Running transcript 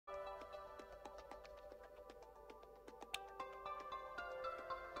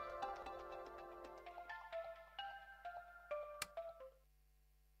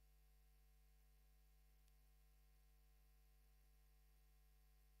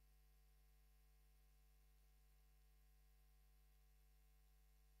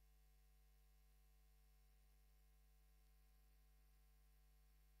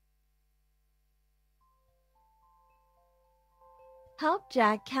Help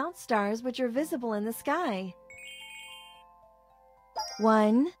Jack count stars which are visible in the sky.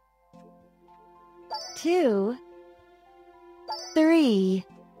 1, 2, 3,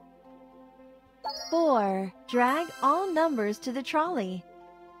 4. Drag all numbers to the trolley.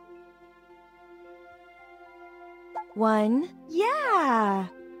 1. Yeah!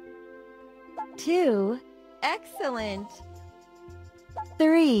 2. Excellent!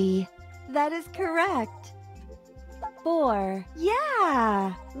 3. That is correct. 4.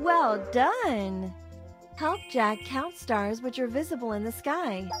 Yeah! Well done! Help Jack count stars which are visible in the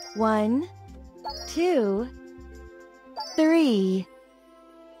sky. 1, 2, 3,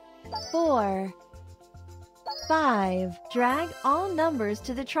 4, 5. Drag all numbers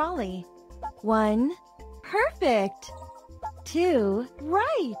to the trolley. 1. Perfect! 2.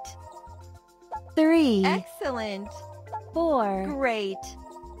 Right! 3. Excellent! 4. Great!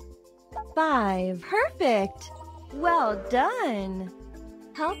 5. Perfect! Well done!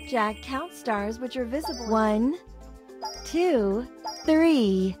 Help Jack count stars which are visible. 1, 2,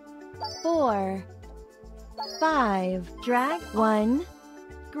 3, 4, 5. Drag 1.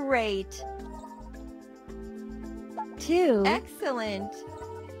 Great! 2. Excellent!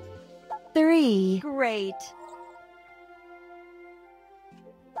 3. Great!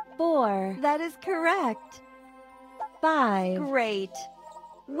 4. That is correct. 5. Great!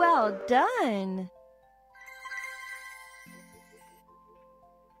 Well done!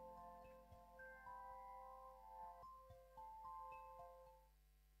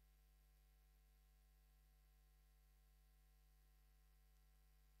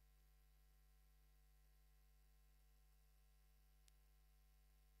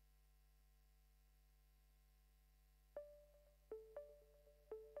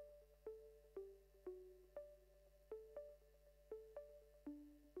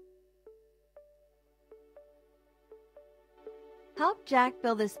 Help Jack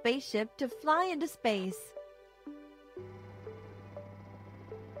build a spaceship to fly into space.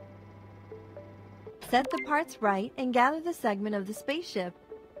 Set the parts right and gather the segment of the spaceship.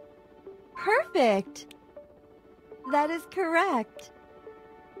 Perfect! That is correct.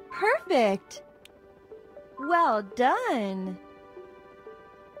 Perfect! Well done!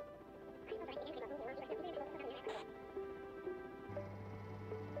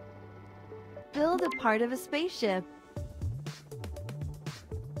 Build a part of a spaceship.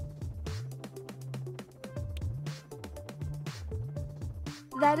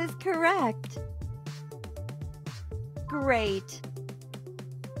 That is correct. Great.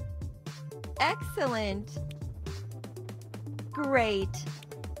 Excellent. Great.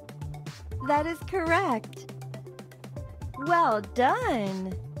 That is correct. Well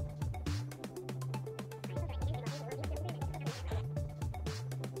done.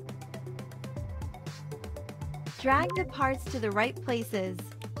 Drag the parts to the right places.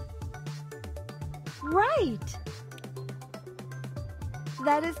 Right.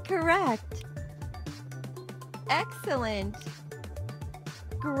 That is correct. Excellent.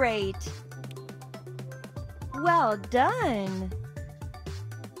 Great. Well done.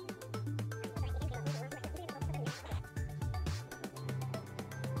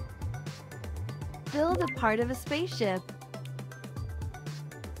 Build a part of a spaceship.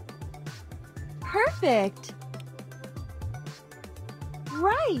 Perfect.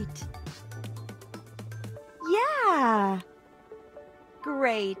 Right. Yeah.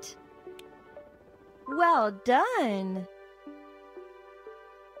 Great. Well done.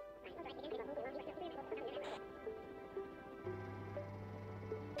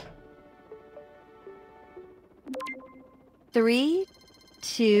 Three,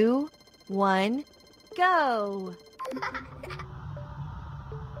 2, 1, go!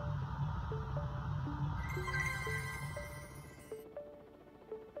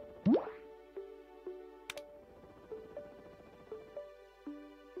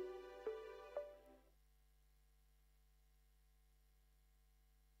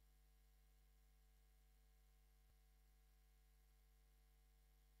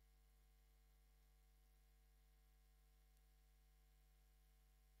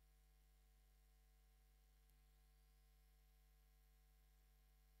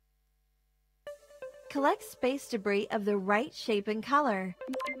 Collect space debris of the right shape and color.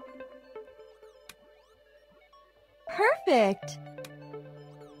 Perfect!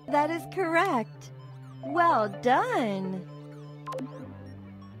 That is correct. Well done.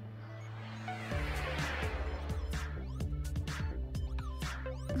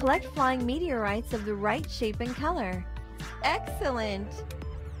 Collect flying meteorites of the right shape and color. Excellent.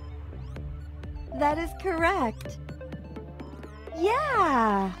 That is correct.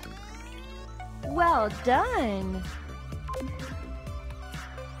 Yeah! Well done.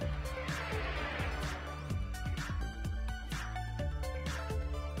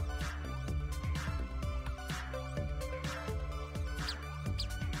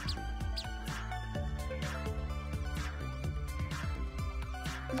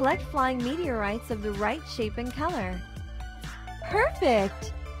 Collect flying meteorites of the right shape and color.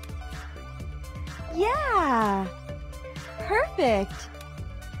 Perfect! Yeah! Perfect!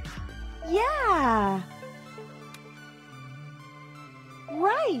 Yeah!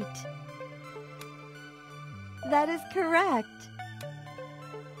 Right! That is correct.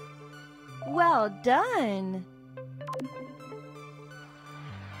 Well done!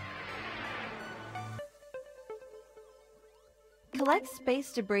 Collect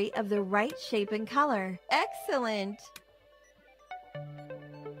space debris of the right shape and color. Excellent!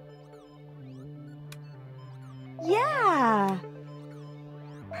 Yeah!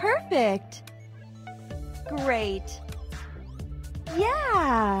 Perfect! Great!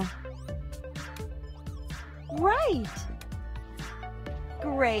 Yeah! Right!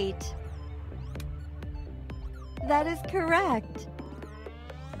 Great! That is correct.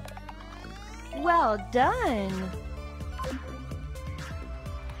 Well done!